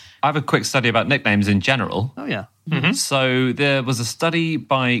 I have a quick study about nicknames in general. Oh, yeah. Mm-hmm. So there was a study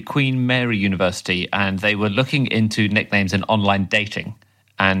by Queen Mary University, and they were looking into nicknames in online dating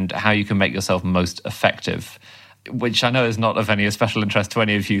and how you can make yourself most effective. which I know is not of any special interest to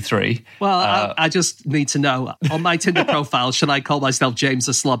any of you three. Well, I just need to know, on my Tinder profile, should I call myself James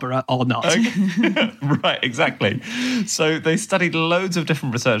the Slobberer or not? Right, exactly. So they studied loads of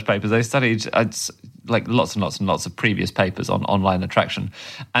different research papers. They studied like lots and lots and lots of previous papers on online attraction.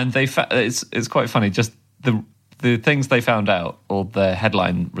 And it's quite funny, just the things they found out, or their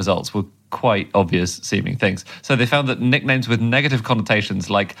headline results, were quite obvious seeming things. So they found that nicknames with negative connotations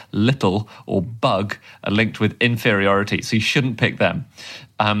like little or bug are linked with inferiority, so you shouldn't pick them.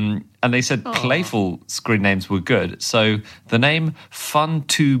 And they said playful screen names were good. So the name Fun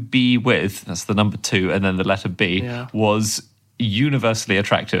to Be With, that's the number 2 and then the letter B, was universally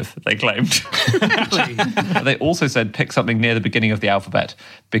attractive, they claimed. They also said pick something near the beginning of the alphabet,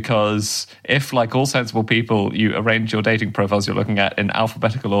 because if, like all sensible people, you arrange your dating profiles you're looking at in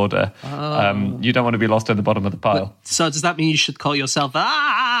alphabetical order, you don't want to be lost in the bottom of the pile. So does that mean you should call yourself Andy?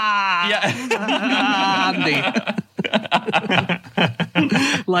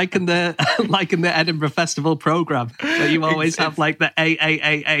 like in the Edinburgh Festival programme, where you always have like the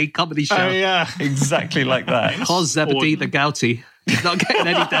AAAA comedy show. Oh, yeah. Exactly like that. Cause Zebedee the Gouty. He's not getting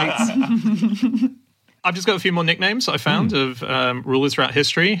any dates. I've just got a few more nicknames I found of rulers throughout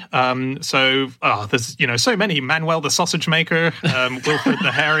history. There's so many. Manuel the Sausage Maker, Wilfred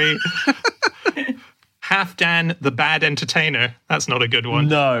the Hairy, Halfdan the Bad Entertainer. That's not a good one.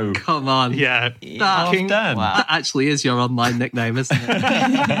 No. Come on. Yeah. Halfdan. Wow. That actually is your online nickname, isn't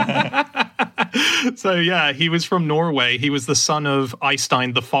it? So, yeah, he was from Norway. He was the son of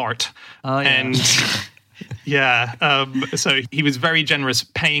Eystein the Fart. Oh, yeah. And... Yeah, so he was very generous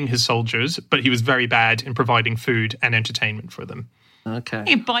paying his soldiers, but he was very bad in providing food and entertainment for them. Okay.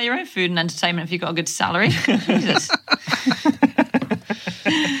 You buy your own food and entertainment if you've got a good salary. Jesus.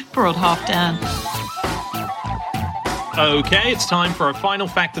 Poor old Halfdan. Okay, it's time for our final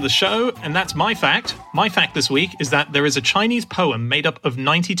fact of the show, and that's my fact. My fact this week is that there is a Chinese poem made up of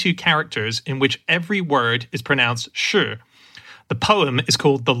 92 characters in which every word is pronounced shi. The poem is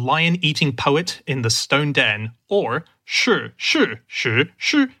called The Lion-Eating Poet in the Stone Den, or shi, shi, shi,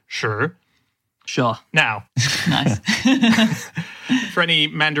 shi, shi. Sure. Now, Nice. for any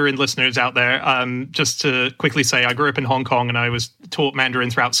Mandarin listeners out there, just to quickly say, I grew up in Hong Kong and I was taught Mandarin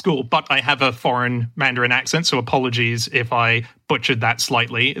throughout school, but I have a foreign Mandarin accent, so apologies if I butchered that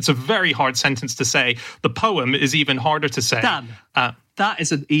slightly. It's a very hard sentence to say. The poem is even harder to say. Dan, that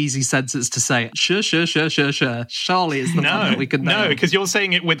is an easy sentence to say. Sure. Surely it's the one that we can know. No, because you're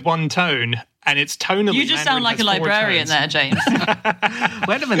saying it with one tone, and it's tonally. You just sound like a Mandarin has 4 librarian tones. there, James.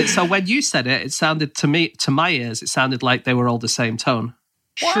 Wait a minute. So when you said it, it sounded to my ears, it sounded like they were all the same tone.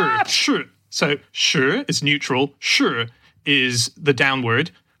 Sure. So sure is neutral. Sure is the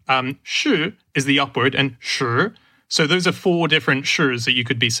downward. Sure is the upward, and sure. So those are 4 different shures that you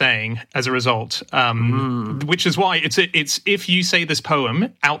could be saying as a result, which is why it's if you say this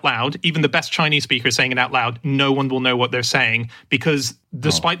poem out loud, even the best Chinese speaker saying it out loud, no one will know what they're saying, because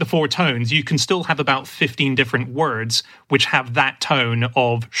despite the 4 tones, you can still have about 15 different words which have that tone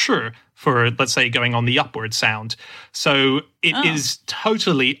of sure for, let's say, going on the upward sound. So it is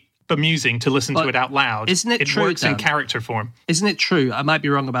totally amusing to listen to it out loud. Isn't it true, It works in Dan? character form. Isn't it true? I might be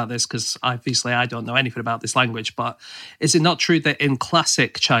wrong about this because obviously I don't know anything about this language, but is it not true that in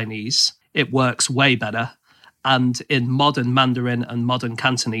classic Chinese it works way better, and in modern Mandarin and modern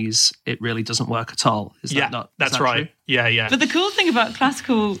Cantonese it really doesn't work at all? Is that not? That's is that right. true? Yeah. But the cool thing about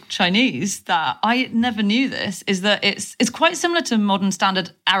classical Chinese that I never knew this is that it's quite similar to modern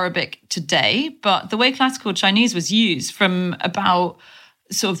standard Arabic today, but the way classical Chinese was used from about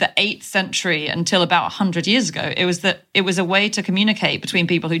sort of the 8th century until about 100 years ago, it was a way to communicate between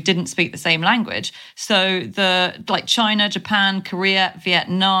people who didn't speak the same language. So like China, Japan, Korea,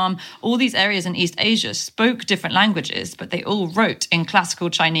 Vietnam, all these areas in East Asia spoke different languages, but they all wrote in classical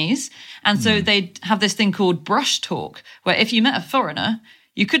Chinese. And so they'd have this thing called brush talk, where if you met a foreigner,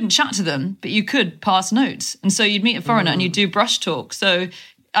 you couldn't chat to them, but you could pass notes. And so you'd meet a foreigner and you'd do brush talk. So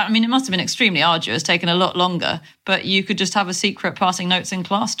I mean, it must have been extremely arduous, taken a lot longer, but you could just have a secret passing notes in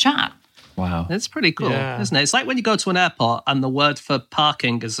class chat. Wow. It's pretty cool, isn't it? It's like when you go to an airport and the word for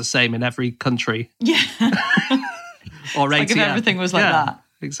parking is the same in every country. Yeah. Or ATM. Like if everything was like that.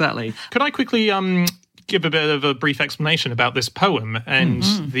 Exactly. Could I quickly give a bit of a brief explanation about this poem and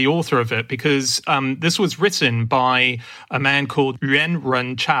the author of it? Because this was written by a man called Yuan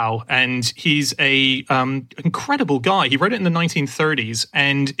Ren Chao, and he's a incredible guy. He wrote it in the 1930s,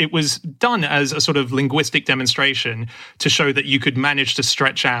 and it was done as a sort of linguistic demonstration to show that you could manage to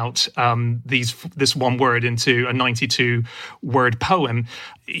stretch out this one word into a 92-word poem.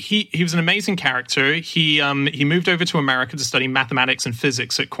 He was an amazing character. He moved over to America to study mathematics and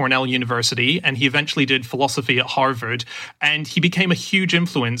physics at Cornell University, and he eventually studied philosophy at Harvard, and he became a huge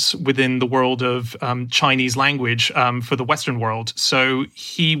influence within the world of Chinese language for the Western world. So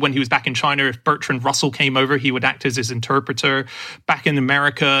when he was back in China, if Bertrand Russell came over, he would act as his interpreter. Back in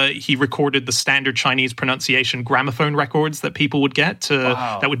America, he recorded the standard Chinese pronunciation gramophone records that people would get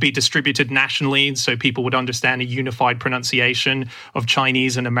that would be distributed nationally, so people would understand a unified pronunciation of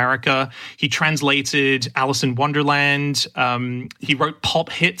Chinese in America. He translated Alice in Wonderland. He wrote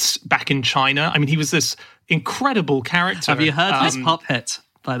pop hits back in China. I mean, he was this incredible character. Have you heard his pop hit,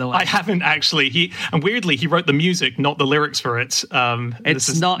 by the way? I haven't actually. And weirdly, he wrote the music, not the lyrics for it.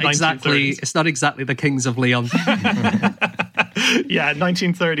 It's not exactly the Kings of Leon. Yeah,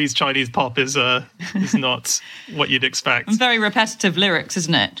 1930s Chinese pop is not what you'd expect. And very repetitive lyrics,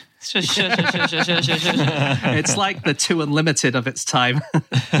 isn't it? It's like the Two Unlimited of its time.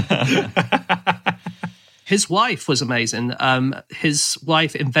 His wife was amazing. His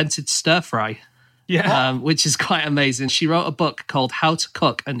wife invented stir fry. Yeah. Which is quite amazing. She wrote a book called How to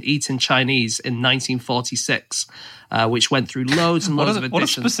Cook and Eat in Chinese in 1946, which went through loads and loads of editions. What a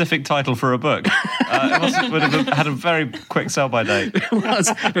specific title for a book. It would have had a very quick sell-by date.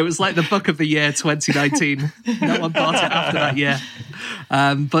 It was like the book of the year 2019. No one bought it after that year.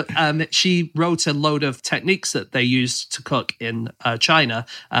 But she wrote a load of techniques that they used to cook in China,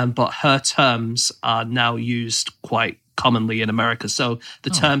 but her terms are now used quite commonly in America. So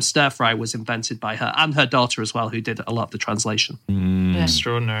the term stir fry was invented by her and her daughter as well, who did a lot of the translation.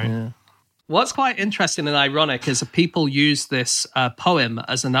 Extraordinary. Yeah. What's quite interesting and ironic is that people use this poem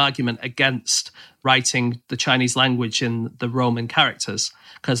as an argument against writing the Chinese language in the Roman characters,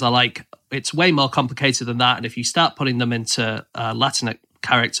 because they're like, it's way more complicated than that. And if you start putting them into Latin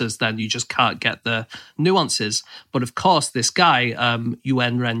characters, then you just can't get the nuances. But of course, this guy,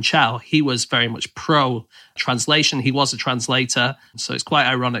 Yuan Ren Chao, he was very much pro-translation. He was a translator. So it's quite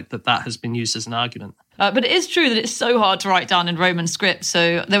ironic that that has been used as an argument. But it is true that it's so hard to write down in Roman script.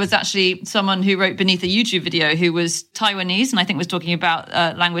 So there was actually someone who wrote beneath a YouTube video who was Taiwanese, and I think was talking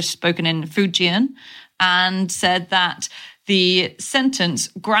about language spoken in Fujian, and said that the sentence,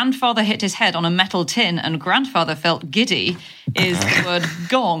 grandfather hit his head on a metal tin and grandfather felt giddy, is the word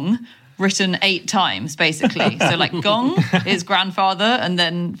gong written 8 times, basically. So like gong is grandfather and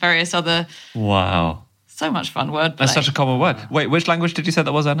then various other... Wow. So much fun wordplay. That's such a common word. Wait, which language did you say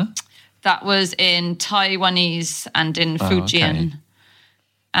that was, Anna? That was in Taiwanese and in Fujian. Okay.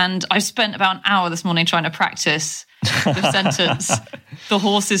 And I spent about an hour this morning trying to practice the sentence, the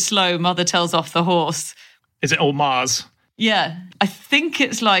horse is slow, mother tells off the horse. Is it all Mars? Yeah. I think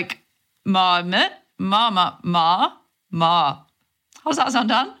it's like ma, me, ma. How does that sound,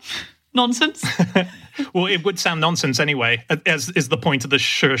 Dan? Nonsense? Well, it would sound nonsense anyway, as is the point of the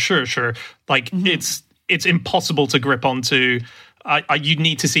sure. Like, it's impossible to grip onto. You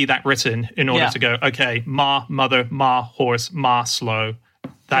need to see that written in order to go, okay, ma, mother, ma, horse, ma, slow.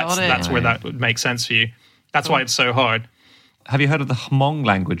 That's where that would make sense for you. That's why it's so hard. Have you heard of the Hmong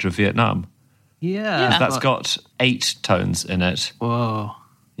language of Vietnam? Yeah. That's got 8 tones in it. Whoa.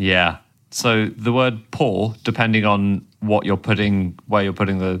 Yeah. So the word paw, depending on where you're putting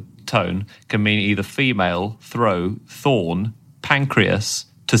the tone, can mean either female, throw, thorn, pancreas,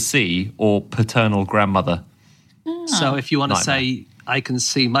 to see, or paternal grandmother. So if you want to say, I can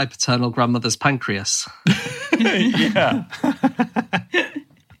see my paternal grandmother's pancreas. Yeah.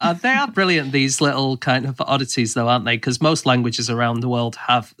 They are brilliant, these little kind of oddities, though, aren't they? Because most languages around the world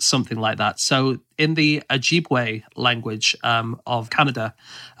have something like that. So in the Ojibwe language of Canada,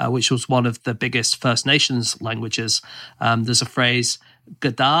 which was one of the biggest First Nations languages, there's a phrase,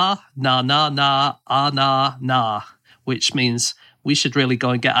 Gada na na na na na, which means we should really go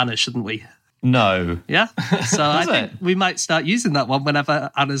and get Anna, shouldn't we? No. Yeah. So I think we might start using that one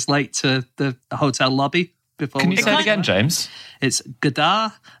whenever Anna's late to the hotel lobby. Can you say it again, James? It's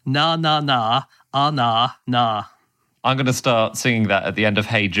Gada na na na na na. I'm going to start singing that at the end of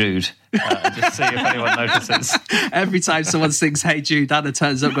Hey Jude, just see if anyone notices. Every time someone sings Hey Jude, Anna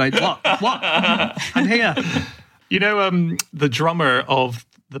turns up going, what? I'm here. You know, the drummer of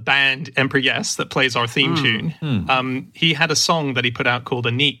the band Emperor Yes that plays our theme tune, he had a song that he put out called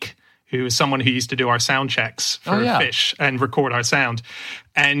Anik, who is someone who used to do our sound checks for Fish and record our sound.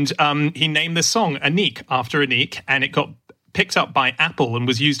 And he named this song Anik after Anik, and it got picked up by Apple and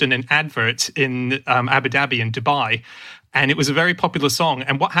was used in an advert in Abu Dhabi and Dubai. And it was a very popular song.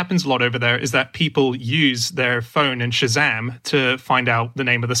 And what happens a lot over there is that people use their phone and Shazam to find out the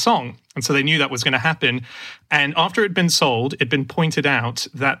name of the song. And so they knew that was going to happen. And after it had been sold, it'd been pointed out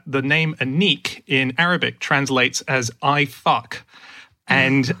that the name Anik in Arabic translates as I fuck.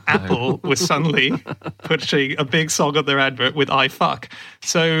 And Apple was suddenly pushing a big song on their advert with I fuck.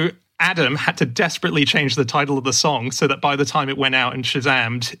 So Adam had to desperately change the title of the song so that by the time it went out and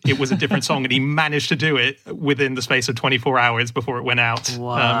Shazammed, it was a different song, and he managed to do it within the space of 24 hours before it went out.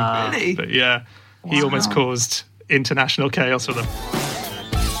 Wow. Really? But yeah, he almost caused international chaos for them.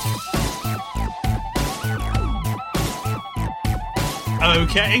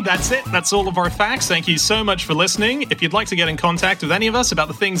 Okay, that's it. That's all of our facts. Thank you so much for listening. If you'd like to get in contact with any of us about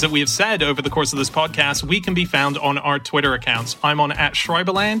the things that we have said over the course of this podcast, we can be found on our Twitter accounts. I'm on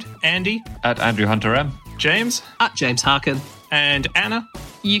 @Schreiberland, Andy, @AndrewHunterM, James, @JamesHarkin, and Anna.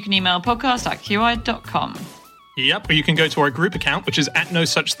 You can email podcast@qi.com. Yep, or you can go to our group account, which is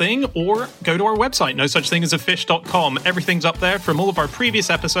 @NoSuchThing, or go to our website, nosuchthingasafish.com. Everything's up there, from all of our previous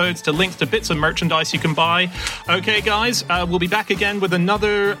episodes to links to bits of merchandise you can buy. Okay, guys, we'll be back again with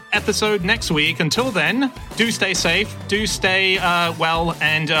another episode next week. Until then, do stay safe, do stay well,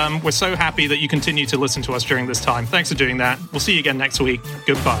 and we're so happy that you continue to listen to us during this time. Thanks for doing that. We'll see you again next week.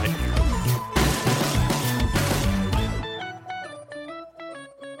 Goodbye.